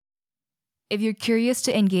If you're curious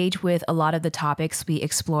to engage with a lot of the topics we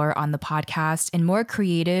explore on the podcast in more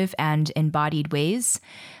creative and embodied ways,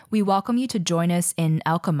 we welcome you to join us in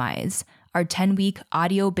Alchemize, our 10-week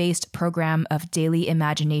audio-based program of daily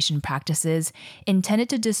imagination practices intended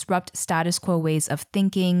to disrupt status quo ways of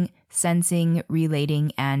thinking, sensing,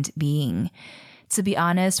 relating, and being. To be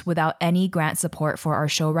honest, without any grant support for our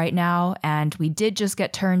show right now, and we did just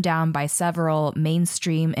get turned down by several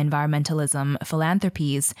mainstream environmentalism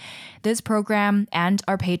philanthropies, this program and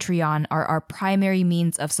our Patreon are our primary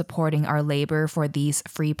means of supporting our labor for these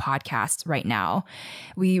free podcasts right now.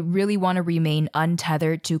 We really want to remain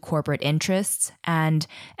untethered to corporate interests, and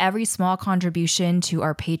every small contribution to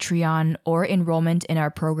our Patreon or enrollment in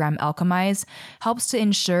our program Alchemize helps to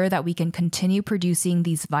ensure that we can continue producing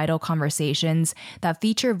these vital conversations that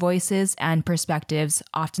feature voices and perspectives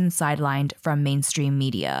often sidelined from mainstream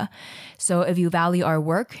media. So if you value our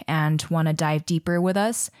work and want to dive deeper with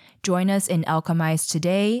us, join us in Alchemize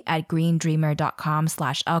today at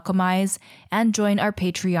greendreamer.com/alchemize and join our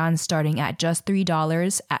Patreon starting at just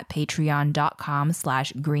 $3 at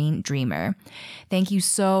patreon.com/greendreamer. Thank you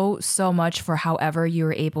so much for however you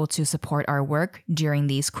were able to support our work during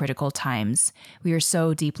these critical times. We are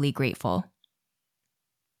so deeply grateful.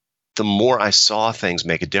 The more I saw things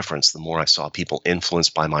make a difference, the more I saw people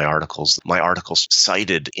influenced by my articles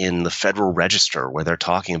cited in the Federal Register where they're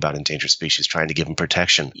talking about endangered species, trying to give them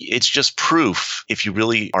protection. It's just proof, if you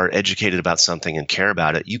really are educated about something and care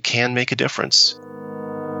about it, you can make a difference.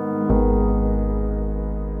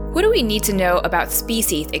 What do we need to know about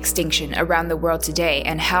species extinction around the world today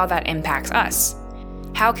and how that impacts us?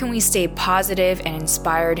 How can we stay positive and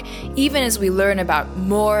inspired even as we learn about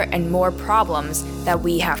more and more problems that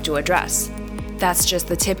we have to address? That's just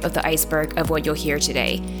the tip of the iceberg of what you'll hear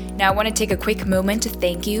today. Now, I want to take a quick moment to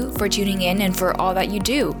thank you for tuning in and for all that you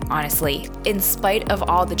do, honestly. In spite of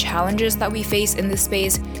all the challenges that we face in this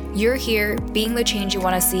space, you're here, being the change you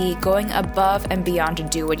want to see, going above and beyond to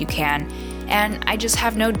do what you can. And I just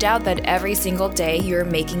have no doubt that every single day you're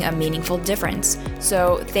making a meaningful difference.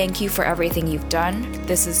 So thank you for everything you've done.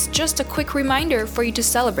 This is just a quick reminder for you to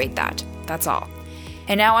celebrate that. That's all.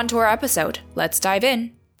 And now on to our episode. Let's dive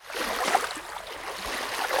in.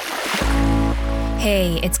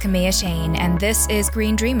 Hey, it's Kamea Shane, and this is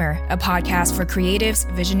Green Dreamer, a podcast for creatives,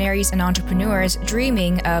 visionaries, and entrepreneurs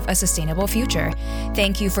dreaming of a sustainable future.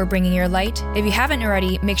 Thank you for bringing your light. If you haven't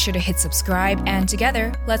already, make sure to hit subscribe, and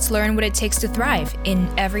together, let's learn what it takes to thrive in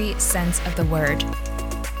every sense of the word.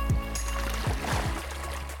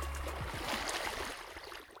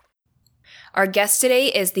 Our guest today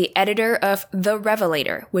is the editor of The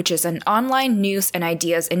Revelator, which is an online news and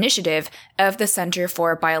ideas initiative of the Center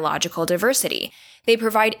for Biological Diversity. They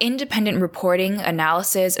provide independent reporting,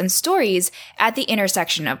 analysis, and stories at the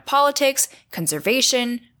intersection of politics,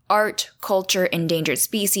 conservation, art, culture, endangered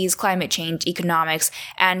species, climate change, economics,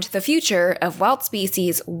 and the future of wild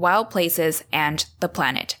species, wild places, and the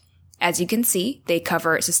planet. As you can see, they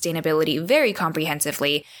cover sustainability very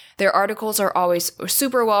comprehensively. Their articles are always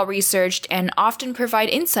super well researched and often provide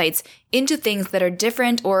insights into things that are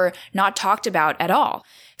different or not talked about at all.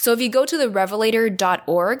 So if you go to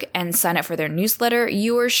therevelator.org and sign up for their newsletter,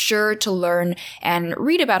 you are sure to learn and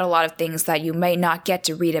read about a lot of things that you might not get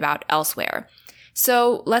to read about elsewhere.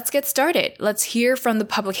 So let's get started. Let's hear from the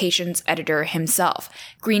publication's editor himself.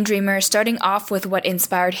 Green Dreamer, starting off with what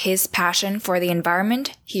inspired his passion for the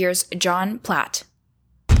environment, here's John Platt.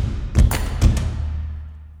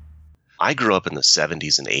 I grew up in the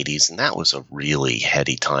 70s and 80s, and that was a really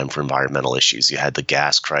heady time for environmental issues. You had the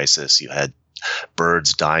gas crisis, you had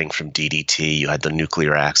birds dying from DDT, you had the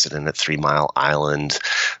nuclear accident at 3 Mile Island,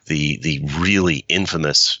 the really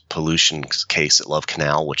infamous pollution case at Love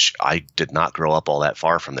Canal, which I did not grow up all that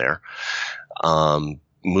far from there.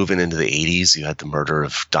 Moving into the 80s, you had the murder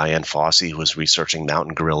of Diane Fossey, who was researching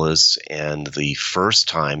mountain gorillas, and the first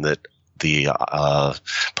time that the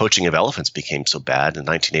poaching of elephants became so bad. In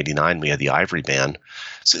 1989, we had the ivory ban.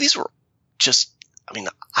 So these were just,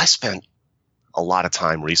 I spent a lot of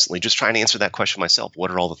time recently just trying to answer that question myself. What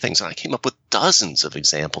are all the things? And I came up with dozens of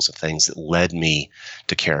examples of things that led me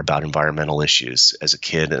to care about environmental issues as a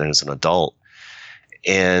kid and as an adult.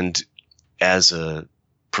 And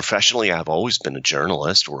professionally, I've always been a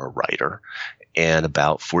journalist or a writer. And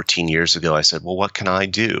about 14 years ago, I said, well, what can I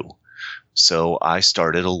do? So I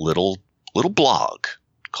started a little blog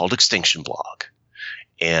called Extinction Blog.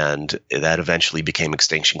 And that eventually became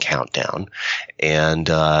Extinction Countdown. And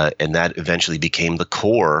that eventually became the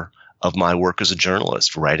core of my work as a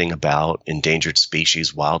journalist, writing about endangered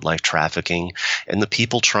species, wildlife trafficking, and the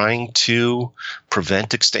people trying to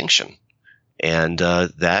prevent extinction. And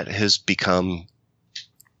that has become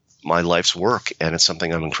my life's work, and it's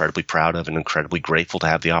something I'm incredibly proud of and incredibly grateful to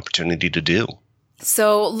have the opportunity to do.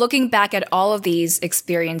 So looking back at all of these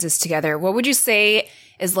experiences together, what would you say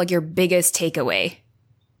is like your biggest takeaway?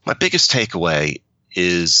 My biggest takeaway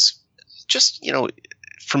is just,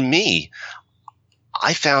 for me,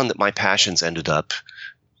 I found that my passions ended up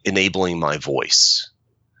enabling my voice,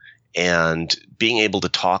 and being able to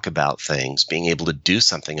talk about things, being able to do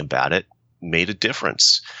something about it made a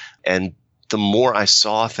difference. And the more I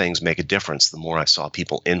saw things make a difference, the more I saw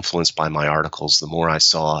people influenced by my articles, the more I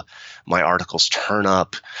saw my articles turn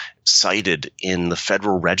up cited in the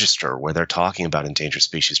Federal Register where they're talking about endangered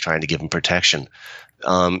species, trying to give them protection.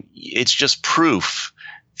 It's just proof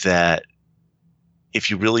that if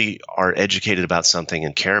you really are educated about something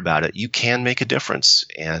and care about it, you can make a difference.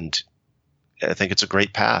 And I think it's a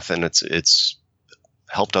great path, and it's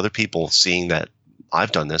helped other people seeing that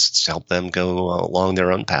I've done this. It's helped them go along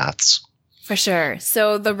their own paths. For sure.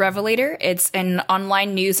 So the Revelator, it's an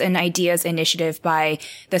online news and ideas initiative by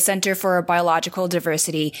the Center for Biological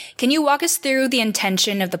Diversity. Can you walk us through the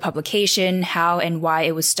intention of the publication, how and why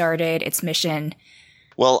it was started, its mission?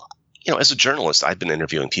 Well, as a journalist, I've been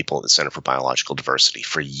interviewing people at the Center for Biological Diversity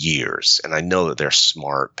for years, and I know that they're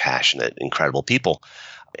smart, passionate, incredible people.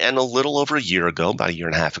 And a little over a year ago, about a year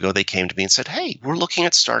and a half ago, they came to me and said, hey, we're looking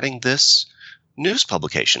at starting this news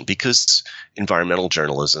publication because environmental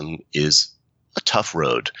journalism is a tough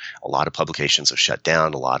road. A lot of publications have shut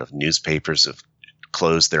down. A lot of newspapers have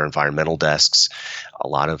closed their environmental desks.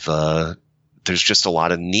 There's just a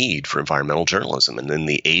lot of need for environmental journalism. And in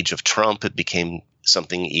the age of Trump, it became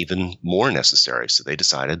something even more necessary. So they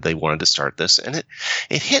decided they wanted to start this, and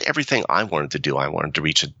it hit everything I wanted to do. I wanted to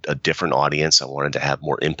reach a different audience. I wanted to have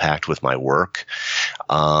more impact with my work.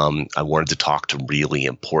 I wanted to talk to really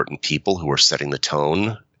important people who are setting the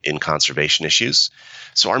tone in conservation issues.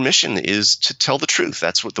 So our mission is to tell the truth.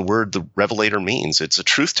 That's what the Revelator means. It's a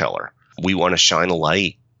truth teller. We want to shine a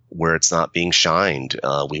light where it's not being shined.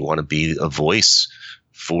 We want to be a voice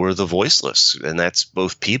for the voiceless, and that's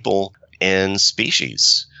both people and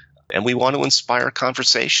species. And we want to inspire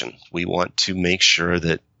conversation. We want to make sure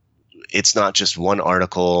that it's not just one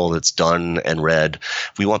article that's done and read.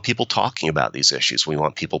 We want people talking about these issues. We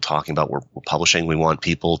want people talking about what we're publishing. We want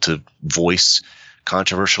people to voice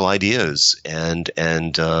controversial ideas and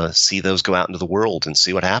see those go out into the world and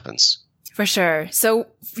see what happens. For sure. So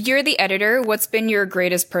you're the editor. What's been your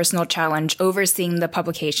greatest personal challenge overseeing the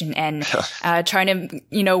publication and trying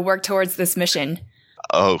to, work towards this mission?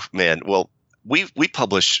 Oh, man. Well, we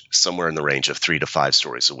publish somewhere in the range of 3 to 5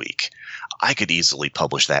 stories a week. I could easily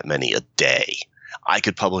publish that many a day. I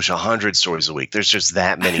could publish 100 stories a week. There's just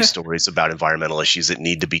that many stories about environmental issues that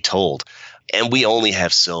need to be told. And we only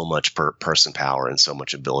have so much person power and so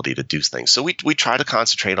much ability to do things. So we try to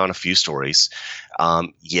concentrate on a few stories.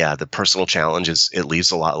 The personal challenge is it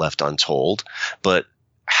leaves a lot left untold. But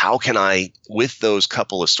how can I, with those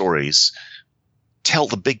couple of stories, tell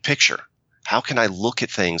the big picture? How can I look at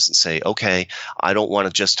things and say, okay, I don't want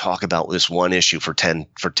to just talk about this one issue for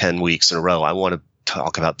 10 weeks in a row. I want to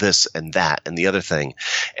talk about this and that and the other thing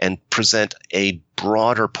and present a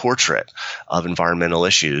broader portrait of environmental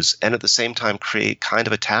issues, and at the same time create kind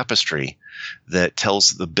of a tapestry that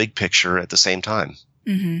tells the big picture at the same time.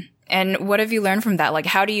 Mm-hmm. And what have you learned from that? Like,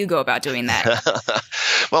 how do you go about doing that?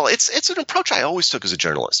 Well, it's an approach I always took as a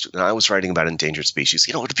journalist. And I was writing about endangered species.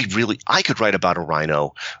 I could write about a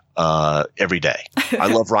rhino every day. I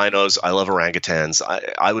love rhinos. I love orangutans.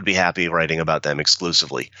 I would be happy writing about them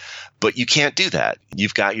exclusively. But you can't do that.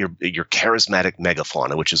 You've got your charismatic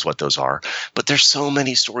megafauna, which is what those are. But there's so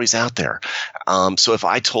many stories out there. So if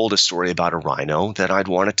I told a story about a rhino, then I'd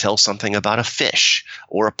want to tell something about a fish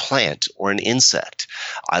or a plant or an insect.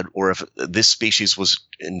 Or if this species was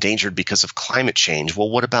endangered because of climate change,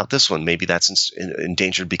 well, what about this one? Maybe that's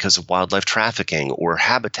endangered because of wildlife trafficking or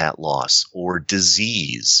habitat loss or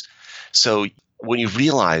disease. So when you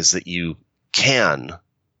realize that you can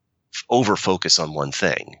over-focus on one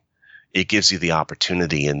thing, it gives you the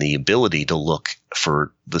opportunity and the ability to look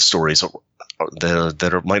for the stories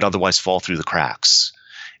that might otherwise fall through the cracks.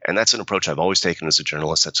 And that's an approach I've always taken as a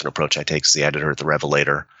journalist. That's an approach I take as the editor at the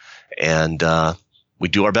Revelator. And we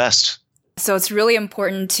do our best. So it's really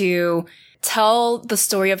important to tell the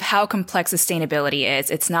story of how complex sustainability is.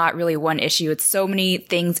 It's not really one issue. It's so many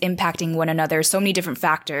things impacting one another, so many different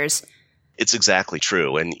factors. It's exactly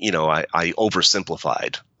true. And, I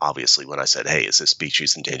oversimplified, obviously, when I said, hey, is this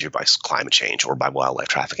species endangered by climate change or by wildlife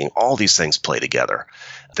trafficking? All these things play together.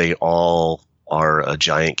 They all are a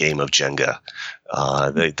giant game of Jenga.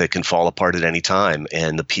 They can fall apart at any time.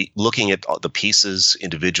 And looking at the pieces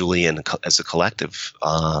individually and as a collective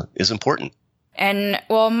is important. And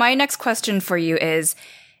well, my next question for you is,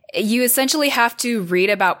 you essentially have to read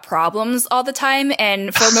about problems all the time.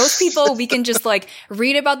 And for most people, we can just like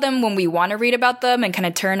read about them when we want to read about them and kind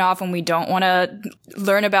of turn off when we don't want to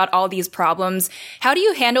learn about all these problems. How do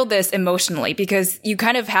you handle this emotionally? Because you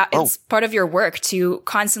kind of have, it's part of your work to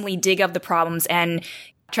constantly dig up the problems and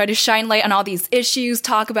try to shine light on all these issues,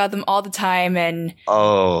 talk about them all the time. And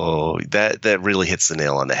that really hits the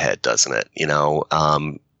nail on the head, doesn't it? You know,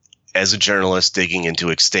 as a journalist digging into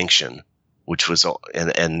extinction, which was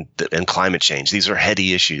and climate change. These are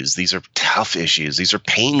heady issues. These are tough issues. These are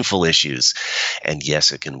painful issues. And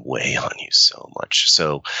yes, it can weigh on you so much.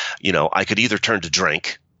 So, you know, I could either turn to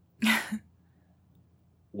drink,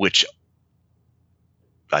 which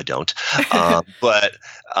I don't,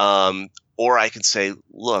 or I can say,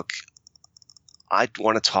 look, I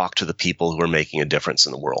want to talk to the people who are making a difference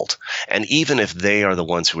in the world. And even if they are the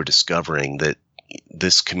ones who are discovering that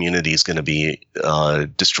this community is going to be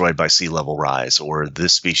destroyed by sea level rise, or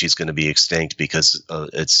this species is going to be extinct because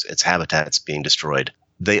its habitat's being destroyed.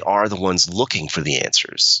 They are the ones looking for the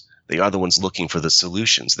answers. They are the ones looking for the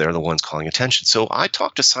solutions. They're the ones calling attention. So I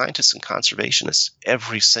talk to scientists and conservationists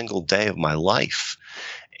every single day of my life.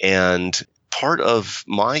 And part of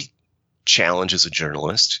my challenge as a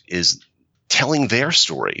journalist is telling their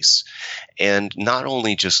stories, and not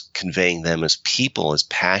only just conveying them as people, as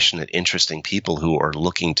passionate, interesting people who are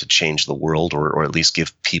looking to change the world, or at least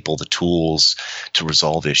give people the tools to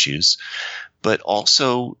resolve issues, but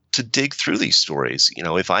also to dig through these stories. You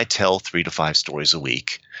know, if I tell 3 to 5 stories a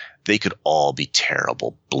week, they could all be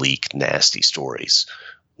terrible, bleak, nasty stories.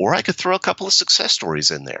 Or I could throw a couple of success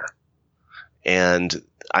stories in there. And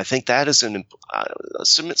I think that is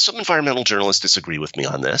some environmental journalists disagree with me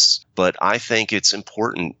on this, but I think it's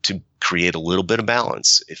important to create a little bit of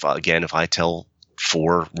balance. If I tell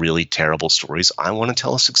 4 really terrible stories, I want to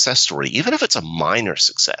tell a success story, even if it's a minor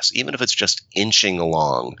success, even if it's just inching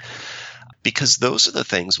along, because those are the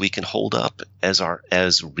things we can hold up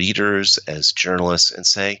as readers, as journalists, and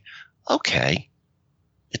say, okay,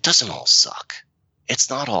 it doesn't all suck. It's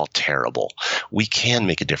not all terrible. We can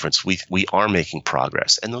make a difference. We are making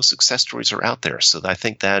progress, and those success stories are out there. So I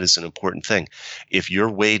think that is an important thing. If you're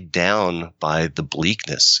weighed down by the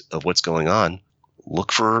bleakness of what's going on,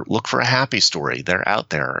 look for a happy story. They're out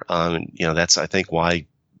there. That's, I think, why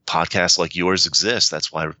podcasts like yours exist.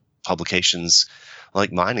 That's why publications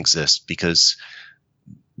like mine exist, because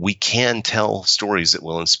we can tell stories that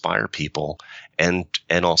will inspire people, and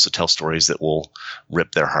also tell stories that will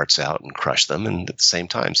rip their hearts out and crush them, and at the same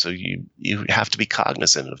time. So you have to be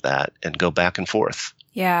cognizant of that and go back and forth.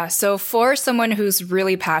 Yeah. So for someone who's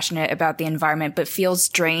really passionate about the environment but feels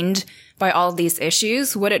drained by all of these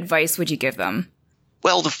issues, what advice would you give them?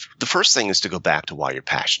 Well, the first thing is to go back to why you're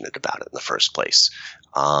passionate about it in the first place.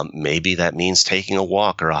 Maybe that means taking a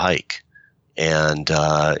walk or a hike, and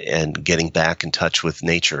getting back in touch with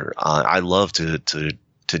nature. I love to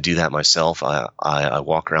do that myself. I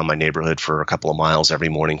walk around my neighborhood for a couple of miles every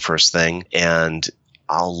morning first thing, and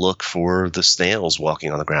I'll look for the snails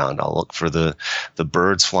walking on the ground. I'll look for the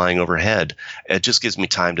birds flying overhead. It just gives me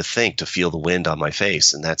time to think, to feel the wind on my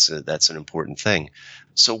face, and that's an important thing.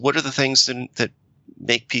 So what are the things that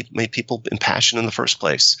make people impassioned in the first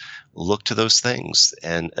place? Look to those things,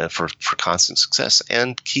 and for constant success,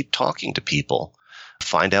 and keep talking to people.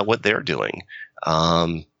 Find out what they're doing.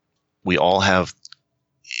 We all have.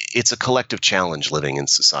 It's a collective challenge living in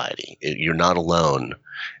society. You're not alone,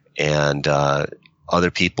 and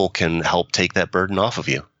other people can help take that burden off of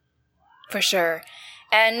you. For sure.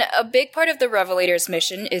 And a big part of the Revelator's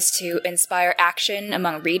mission is to inspire action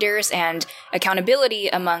among readers and accountability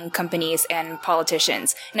among companies and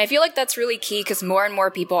politicians. And I feel like that's really key, because more and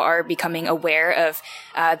more people are becoming aware of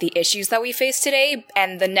the issues that we face today.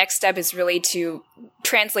 And the next step is really to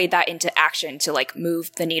translate that into action to like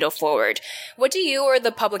move the needle forward. What do you or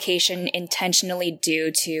the publication intentionally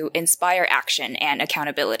do to inspire action and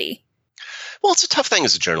accountability? Well, it's a tough thing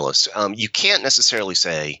as a journalist. You can't necessarily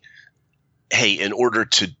say, hey, in order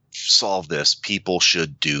to solve this, people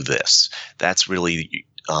should do this. That's really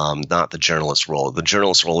not the journalist's role. The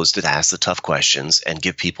journalist's role is to ask the tough questions and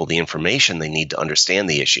give people the information they need to understand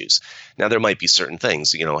the issues. Now, there might be certain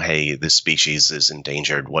things, hey, this species is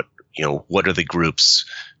endangered. What are the groups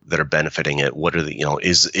that are benefiting it? What are the,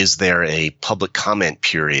 is there a public comment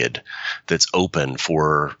period that's open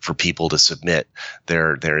for people to submit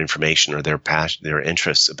their information or their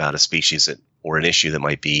interests about a species or an issue that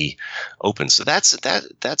might be open? So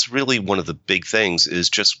that's really one of the big things, is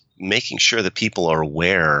just making sure that people are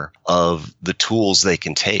aware of the tools they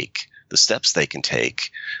can take, the steps they can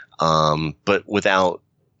take, but without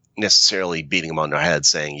necessarily beating them on their head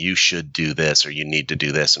saying you should do this or you need to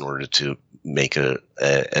do this in order to make a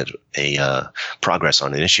progress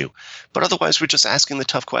on an issue. But otherwise, we're just asking the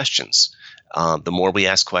tough questions. The more we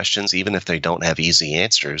ask questions, even if they don't have easy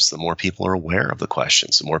answers, the more people are aware of the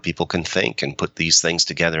questions, the more people can think and put these things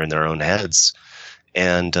together in their own heads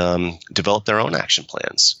and develop their own action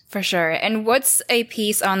plans. For sure. And what's a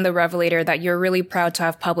piece on the Revelator that you're really proud to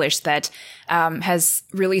have published that has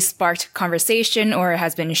really sparked conversation or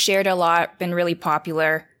has been shared a lot, been really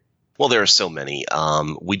popular? Well, there are so many.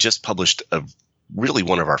 We just published really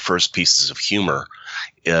one of our first pieces of humor.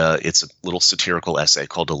 It's a little satirical essay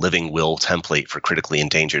called A Living Will Template for Critically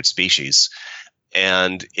Endangered Species.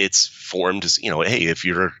 And it's formed as, hey, if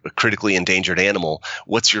you're a critically endangered animal,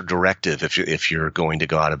 what's your directive if you're going to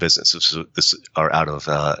go out of business? This or out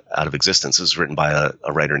of existence. This was written by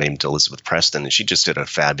a writer named Elizabeth Preston, and she just did a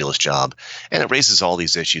fabulous job. And it raises all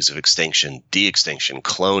these issues of extinction, de-extinction,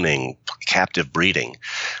 cloning, captive breeding.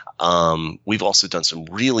 We've also done some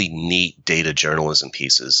really neat data journalism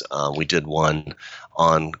pieces. We did one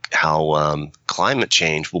on how climate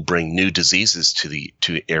change will bring new diseases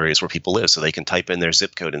to areas where people live, so they can type in their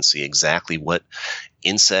zip code and see exactly what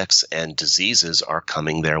insects and diseases are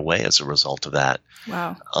coming their way as a result of that.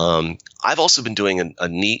 Wow. I've also been doing a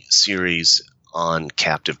neat series on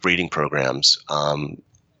captive breeding programs. A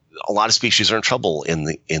lot of species are in trouble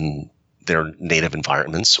in their native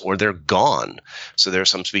environments, or they're gone. So there are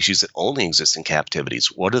some species that only exist in captivities.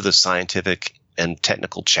 What are the scientific and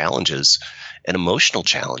technical challenges and emotional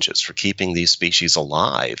challenges for keeping these species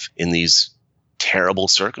alive in these terrible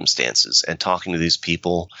circumstances? And talking to these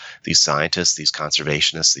people, these scientists, these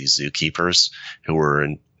conservationists, these zookeepers who are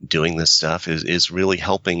doing this stuff is really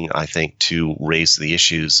helping, I think, to raise the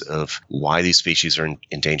issues of why these species are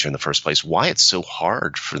in danger in the first place, why it's so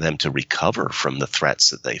hard for them to recover from the threats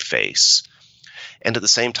that they face. And at the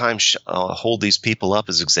same time, hold these people up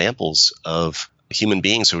as examples of human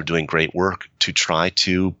beings who are doing great work to try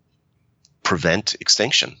to prevent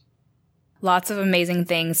extinction. Lots of amazing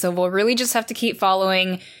things. So we'll really just have to keep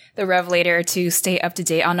following the Revelator to stay up to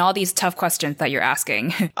date on all these tough questions that you're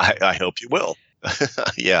asking. I hope you will.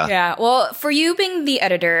 Yeah. Yeah. Well, for you being the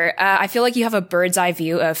editor, I feel like you have a bird's eye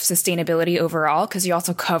view of sustainability overall because you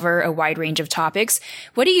also cover a wide range of topics.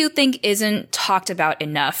 What do you think isn't talked about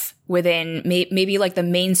enough within maybe like the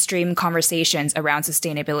mainstream conversations around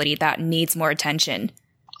sustainability that needs more attention?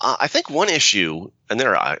 I think one issue, and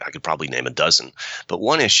I could probably name a dozen, but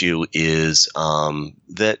one issue is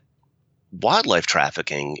that wildlife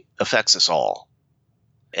trafficking affects us all.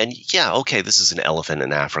 And yeah, okay, this is an elephant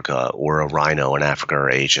in Africa or a rhino in Africa or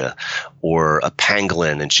Asia or a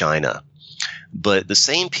pangolin in China. But the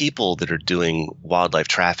same people that are doing wildlife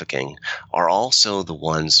trafficking are also the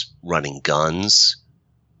ones running guns,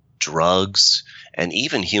 drugs, and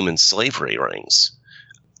even human slavery rings.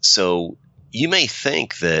 So you may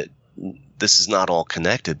think that this is not all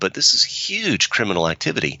connected, but this is huge criminal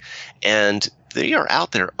activity. And they are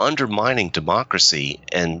out there undermining democracy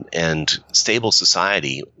and stable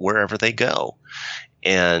society wherever they go.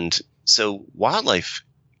 And so wildlife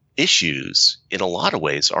issues, in a lot of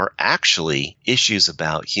ways, are actually issues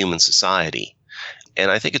about human society. And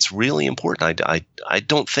I think it's really important. I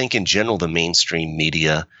don't think in general the mainstream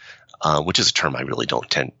media, which is a term I really don't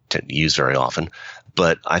tend to use very often,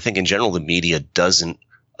 but I think in general the media doesn't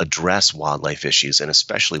address wildlife issues and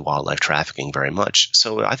especially wildlife trafficking very much.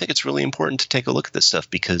 So I think it's really important to take a look at this stuff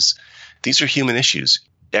because these are human issues.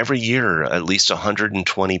 Every year, at least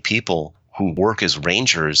 120 people who work as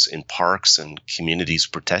rangers in parks and communities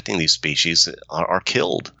protecting these species are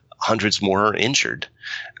killed. Hundreds more are injured.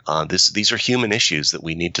 These are human issues that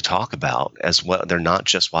we need to talk about as well. They're not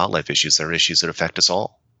just wildlife issues. They're issues that affect us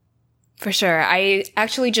all. For sure. I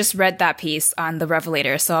actually just read that piece on the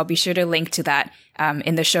Revelator, so I'll be sure to link to that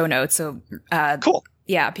in the show notes. So, cool.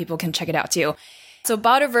 Yeah, people can check it out too. So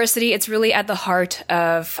biodiversity, it's really at the heart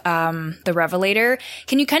of the Revelator.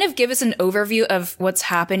 Can you kind of give us an overview of what's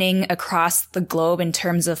happening across the globe in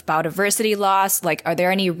terms of biodiversity loss? Like, are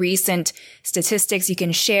there any recent statistics you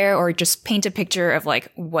can share or just paint a picture of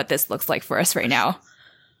like what this looks like for us right now?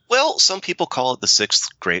 Well, some people call it the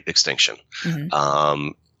sixth great extinction. Mm-hmm.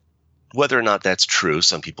 Whether or not that's true,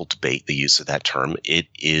 some people debate the use of that term. It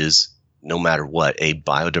is, no matter what, a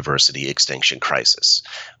biodiversity extinction crisis.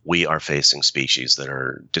 We are facing species that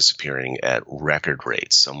are disappearing at record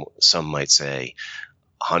rates. Some might say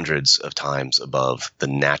hundreds of times above the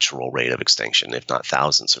natural rate of extinction, if not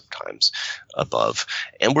thousands of times above.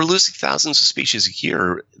 And we're losing thousands of species a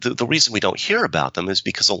year. The reason we don't hear about them is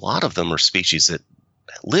because a lot of them are species that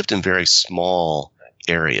lived in very small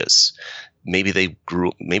areas. Maybe they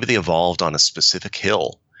evolved on a specific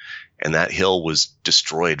hill and that hill was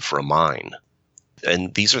destroyed for a mine.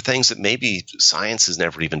 And these are things that maybe science has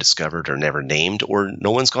never even discovered or never named, or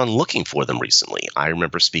no one's gone looking for them recently. I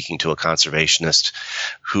remember speaking to a conservationist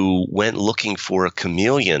who went looking for a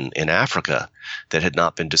chameleon in Africa that had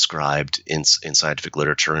not been described in scientific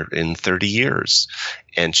literature in 30 years.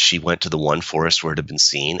 And she went to the one forest where it had been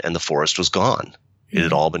seen, and the forest was gone. It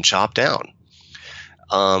had all been chopped down.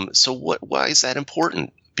 So why is that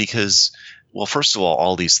important? Because, well, first of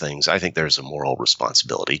all these things, I think there's a moral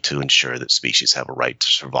responsibility to ensure that species have a right to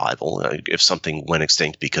survival. If something went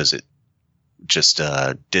extinct because it just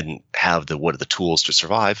didn't have the tools to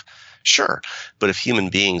survive, sure. But if human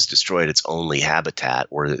beings destroyed its only habitat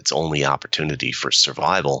or its only opportunity for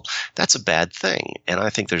survival, that's a bad thing. And I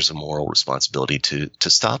think there's a moral responsibility to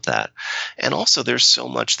stop that. And also, there's so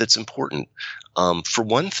much that's important. For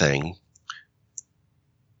one thing,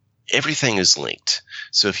 everything is linked.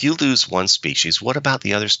 So if you lose one species, what about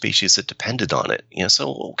the other species that depended on it?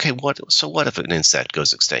 What if an insect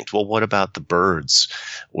goes extinct? Well, what about the birds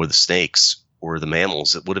or the snakes or the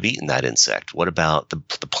mammals that would have eaten that insect? What about the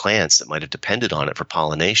plants that might have depended on it for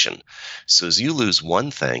pollination? So as you lose one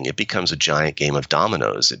thing, it becomes a giant game of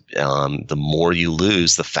dominoes. The more you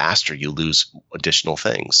lose, the faster you lose additional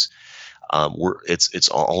things. It's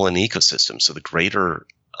all an ecosystem. So the greater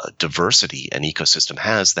diversity an ecosystem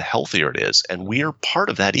has, the healthier it is. And we are part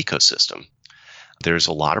of that ecosystem. There's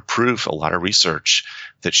a lot of proof, a lot of research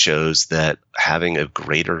that shows that having a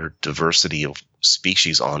greater diversity of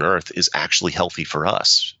species on Earth is actually healthy for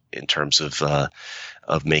us in terms of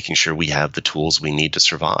making sure we have the tools we need to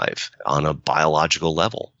survive on a biological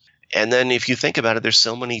level. And then if you think about it, there's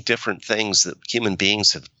so many different things that human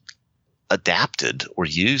beings have adapted or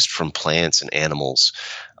used from plants and animals,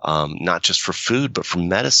 not just for food, but from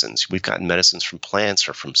medicines. We've gotten medicines from plants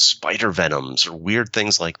or from spider venoms or weird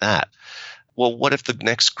things like that. Well, what if the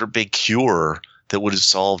next big cure that would have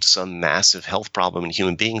solved some massive health problem in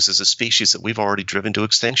human beings is a species that we've already driven to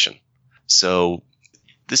extinction? So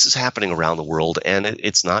this is happening around the world, and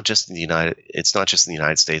it's not just in the United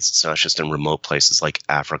States. It's not just in remote places like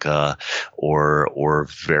Africa or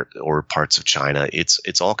parts of China.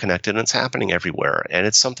 It's all connected, and it's happening everywhere. And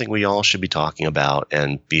it's something we all should be talking about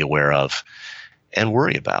and be aware of and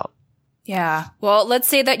worry about. Yeah. Well, let's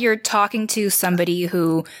say that you're talking to somebody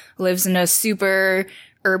who lives in a super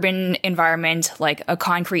urban environment, like a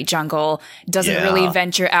concrete jungle, doesn't really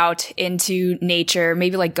venture out into nature,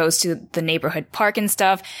 maybe like goes to the neighborhood park and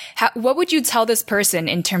stuff. What would you tell this person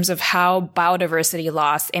in terms of how biodiversity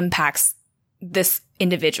loss impacts this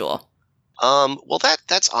individual? Well,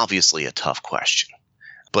 that's obviously a tough question.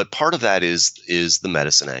 But part of that is the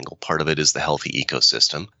medicine angle. Part of it is the healthy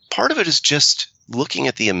ecosystem. Part of it is just looking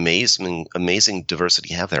at the amazing diversity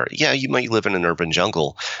you have there. Yeah, you might live in an urban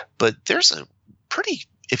jungle, but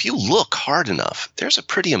if you look hard enough, there's a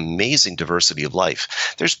pretty amazing diversity of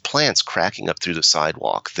life. There's plants cracking up through the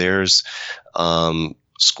sidewalk. There's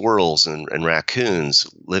squirrels and raccoons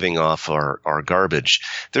living off our garbage.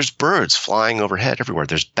 There's birds flying overhead everywhere.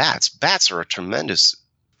 There's bats. Bats are a tremendous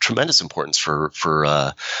importance for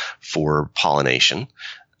pollination,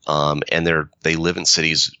 and they live in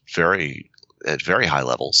cities at very high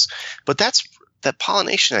levels. But that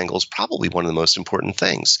pollination angle is probably one of the most important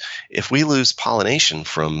things. If we lose pollination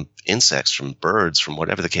from insects, from birds, from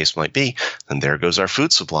whatever the case might be, then there goes our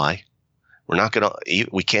food supply.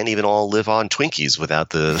 We can't even all live on Twinkies without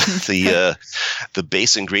the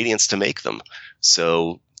base ingredients to make them.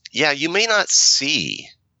 So yeah, you may not see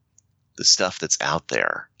the stuff that's out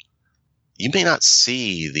there. You may not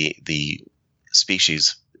see the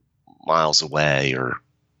species miles away or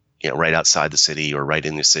right outside the city or right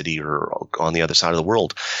in the city or on the other side of the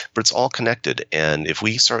world, but it's all connected. And if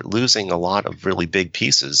we start losing a lot of really big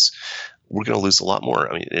pieces, we're going to lose a lot more.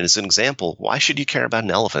 I mean, as an example, why should you care about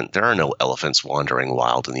an elephant? There are no elephants wandering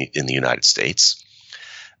wild in the United States,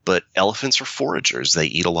 but elephants are foragers. They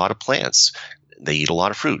eat a lot of plants. They eat a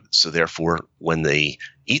lot of fruit. So therefore, when they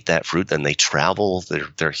eat that fruit, then they travel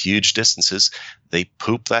their huge distances. They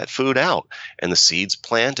poop that food out, and the seeds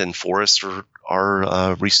plant and forests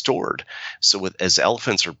are restored. So as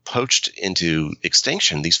elephants are poached into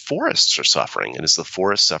extinction, these forests are suffering. And as the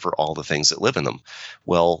forests suffer, all the things that live in them.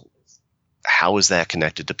 Well, how is that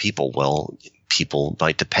connected to people? Well, people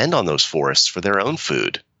might depend on those forests for their own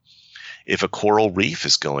food. If a coral reef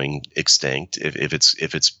is going extinct, if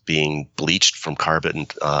it's being bleached from carbon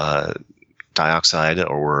dioxide,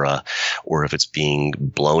 or if it's being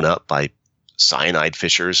blown up by cyanide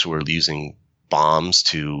fishers who are using bombs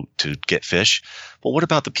to get fish, well, what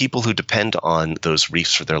about the people who depend on those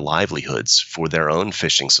reefs for their livelihoods, for their own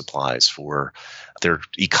fishing supplies, for their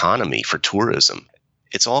economy, for tourism?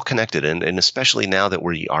 It's all connected. And especially now that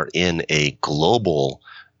we are in a global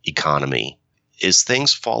economy, as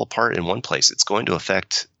things fall apart in one place, it's going to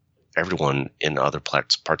affect everyone in other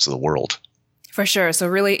parts of the world. For sure. So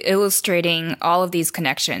really illustrating all of these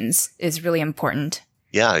connections is really important.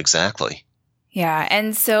 Yeah, exactly. Yeah.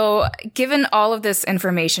 And so given all of this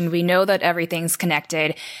information, we know that everything's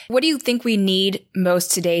connected. What do you think we need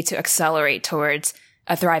most today to accelerate towards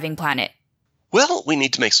a thriving planet? Well, we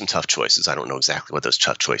need to make some tough choices. I don't know exactly what those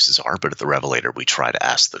tough choices are, but at the Revelator, we try to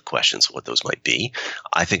ask the questions of what those might be.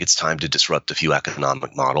 I think it's time to disrupt a few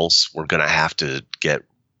economic models. We're going to have to get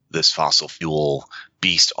this fossil fuel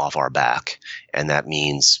beast off our back, and that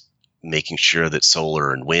means making sure that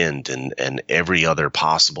solar and wind and every other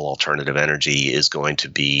possible alternative energy is going to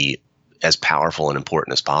be as powerful and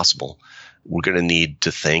important as possible. We're going to need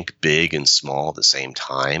to think big and small at the same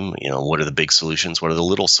time. What are the big solutions? What are the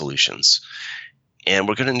little solutions? And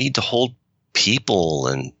we're going to need to hold people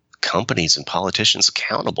and companies and politicians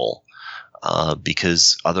accountable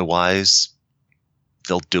because otherwise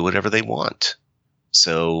they'll do whatever they want.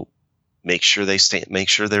 So make sure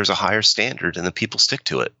there's a higher standard and the people stick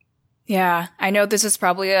to it. Yeah, I know this is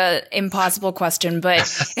probably an impossible question, but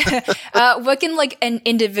what can an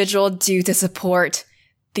individual do to support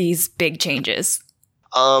these big changes?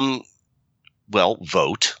 Well,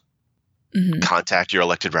 vote. Mm-hmm. Contact your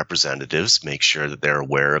elected representatives. Make sure that they're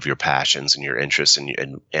aware of your passions and your interests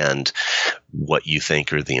and what you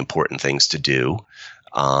think are the important things to do.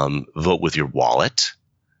 Vote with your wallet.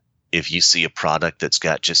 If you see a product that's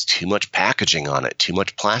got just too much packaging on it, too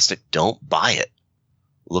much plastic, don't buy it.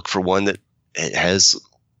 Look for one that has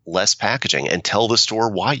less packaging and tell the store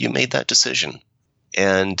why you made that decision.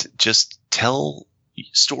 And just tell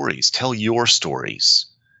stories. Tell your stories,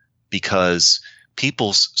 because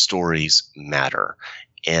people's stories matter.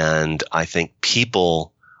 And I think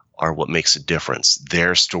people are what makes a difference.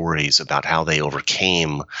 Their stories about how they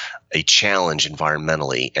overcame a challenge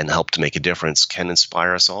environmentally and helped to make a difference can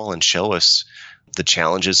inspire us all and show us the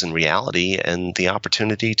challenges in reality and the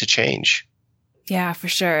opportunity to change. Yeah, for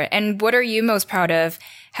sure. And what are you most proud of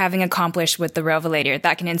having accomplished with the Revelator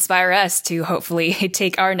that can inspire us to hopefully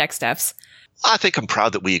take our next steps? I think I'm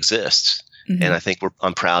proud that we exist. Mm-hmm. And I think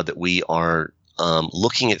I'm proud that we are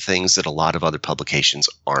looking at things that a lot of other publications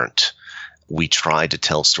aren't. We try to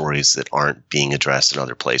tell stories that aren't being addressed in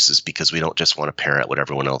other places because we don't just want to parrot what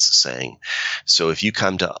everyone else is saying. So if you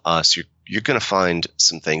come to us, you're going to find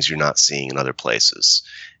some things you're not seeing in other places.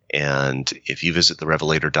 And if you visit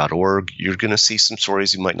therevelator.org, you're going to see some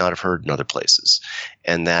stories you might not have heard in other places.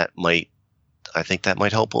 And I think that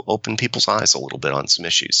might help open people's eyes a little bit on some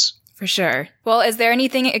issues. For sure. Well, is there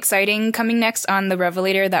anything exciting coming next on the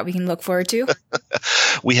Revelator that we can look forward to?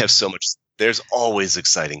 We have so much. There's always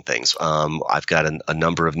exciting things. I've got a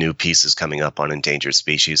number of new pieces coming up on endangered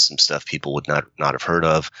species, some stuff people would not have heard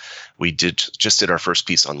of. We just did our first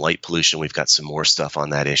piece on light pollution. We've got some more stuff on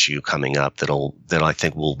that issue coming up that I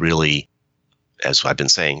think will really, as I've been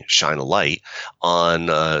saying, shine a light on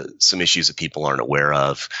some issues that people aren't aware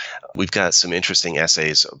of. We've got some interesting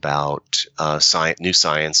essays about new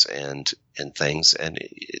science and things, and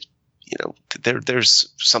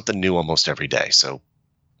there's something new almost every day. So.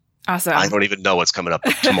 Awesome. I don't even know what's coming up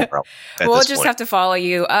tomorrow. We'll just have to follow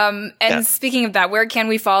you. Speaking of that, where can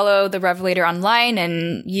we follow the Revelator online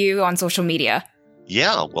and you on social media?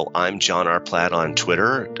 Yeah, well, I'm John R. Platt on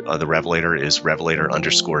Twitter. The Revelator is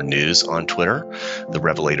Revelator_news on Twitter.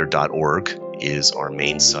 TheRevelator.org is our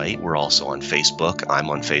main site. We're also on Facebook.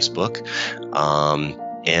 I'm on Facebook.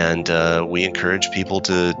 And we encourage people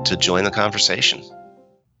to join the conversation.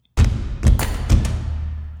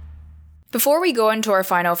 Before we go into our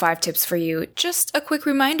final 5 tips for you, just a quick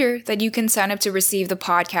reminder that you can sign up to receive the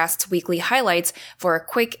podcast's weekly highlights for a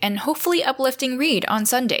quick and hopefully uplifting read on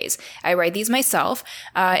Sundays. I write these myself.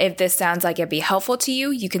 If this sounds like it'd be helpful to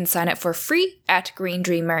you, you can sign up for free at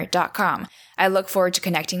greendreamer.com. I look forward to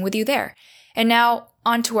connecting with you there. And now,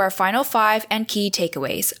 on to our final 5 and key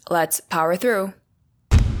takeaways. Let's power through.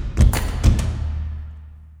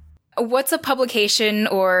 What's a publication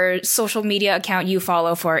or social media account you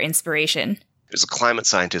follow for inspiration? There's a climate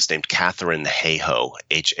scientist named Catherine Hayhoe,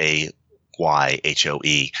 Hayhoe,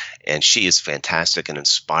 and she is fantastic and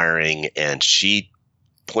inspiring, and she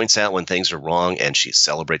points out when things are wrong, and she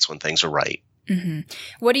celebrates when things are right. Mm-hmm.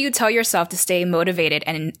 What do you tell yourself to stay motivated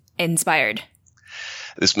and inspired?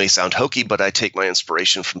 This may sound hokey, but I take my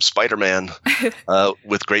inspiration from Spider-Man.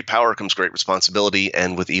 With great power comes great responsibility,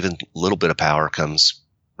 and with even a little bit of power comes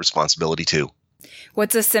responsibility too.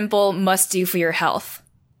 What's a simple must-do for your health?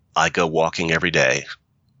 I go walking every day.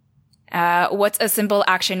 What's a simple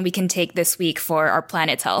action we can take this week for our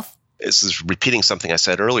planet's health? this is repeating something I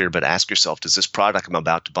said earlier, but ask yourself, does this product I'm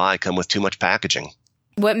about to buy come with too much packaging?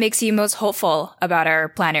 What makes you most hopeful about our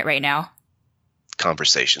planet right now?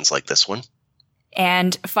 Conversations like this one.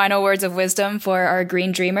 And final words of wisdom for our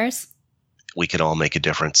green dreamers? We can all make a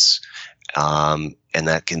difference. And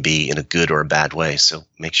that can be in a good or a bad way. So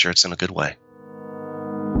make sure it's in a good way.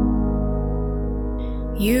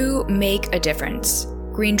 You make a difference.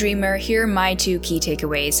 Green Dreamer, here are my 2 key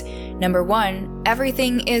takeaways. Number 1,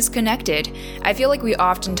 everything is connected. I feel like we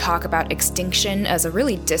often talk about extinction as a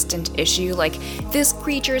really distant issue, like this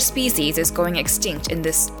creature species is going extinct in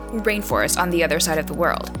this rainforest on the other side of the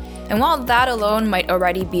world. And while that alone might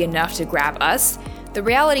already be enough to grab us, the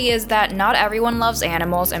reality is that not everyone loves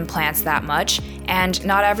animals and plants that much, and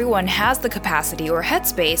not everyone has the capacity or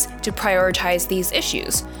headspace to prioritize these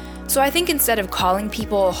issues. So I think instead of calling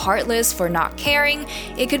people heartless for not caring,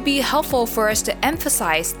 it could be helpful for us to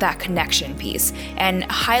emphasize that connection piece and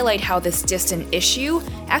highlight how this distant issue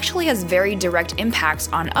actually has very direct impacts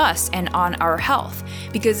on us and on our health,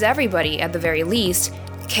 because everybody, at the very least,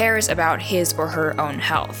 cares about his or her own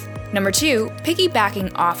health. Number 2,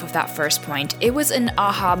 piggybacking off of that first point, it was an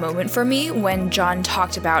aha moment for me when John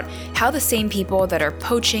talked about how the same people that are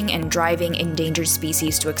poaching and driving endangered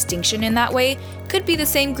species to extinction in that way could be the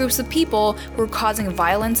same groups of people who are causing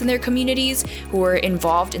violence in their communities, who are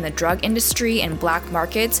involved in the drug industry and black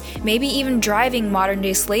markets, maybe even driving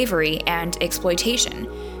modern-day slavery and exploitation.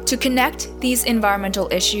 To connect these environmental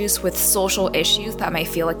issues with social issues that might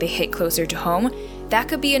feel like they hit closer to home, that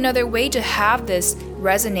could be another way to have this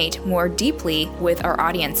resonate more deeply with our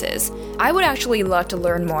audiences. I would actually love to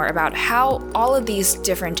learn more about how all of these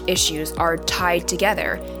different issues are tied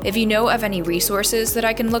together. If you know of any resources that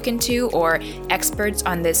I can look into or experts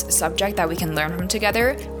on this subject that we can learn from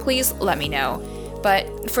together, please let me know.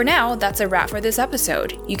 But for now, that's a wrap for this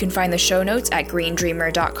episode. You can find the show notes at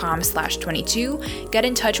greendreamer.com/22, get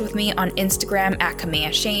in touch with me on Instagram at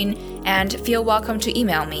Kamea Shane, and feel welcome to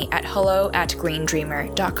email me at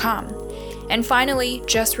hello@greendreamer.com. And finally,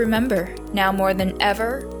 just remember, now more than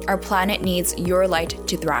ever, our planet needs your light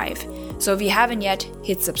to thrive. So if you haven't yet,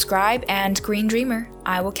 hit subscribe, and Green Dreamer,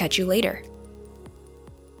 I will catch you later.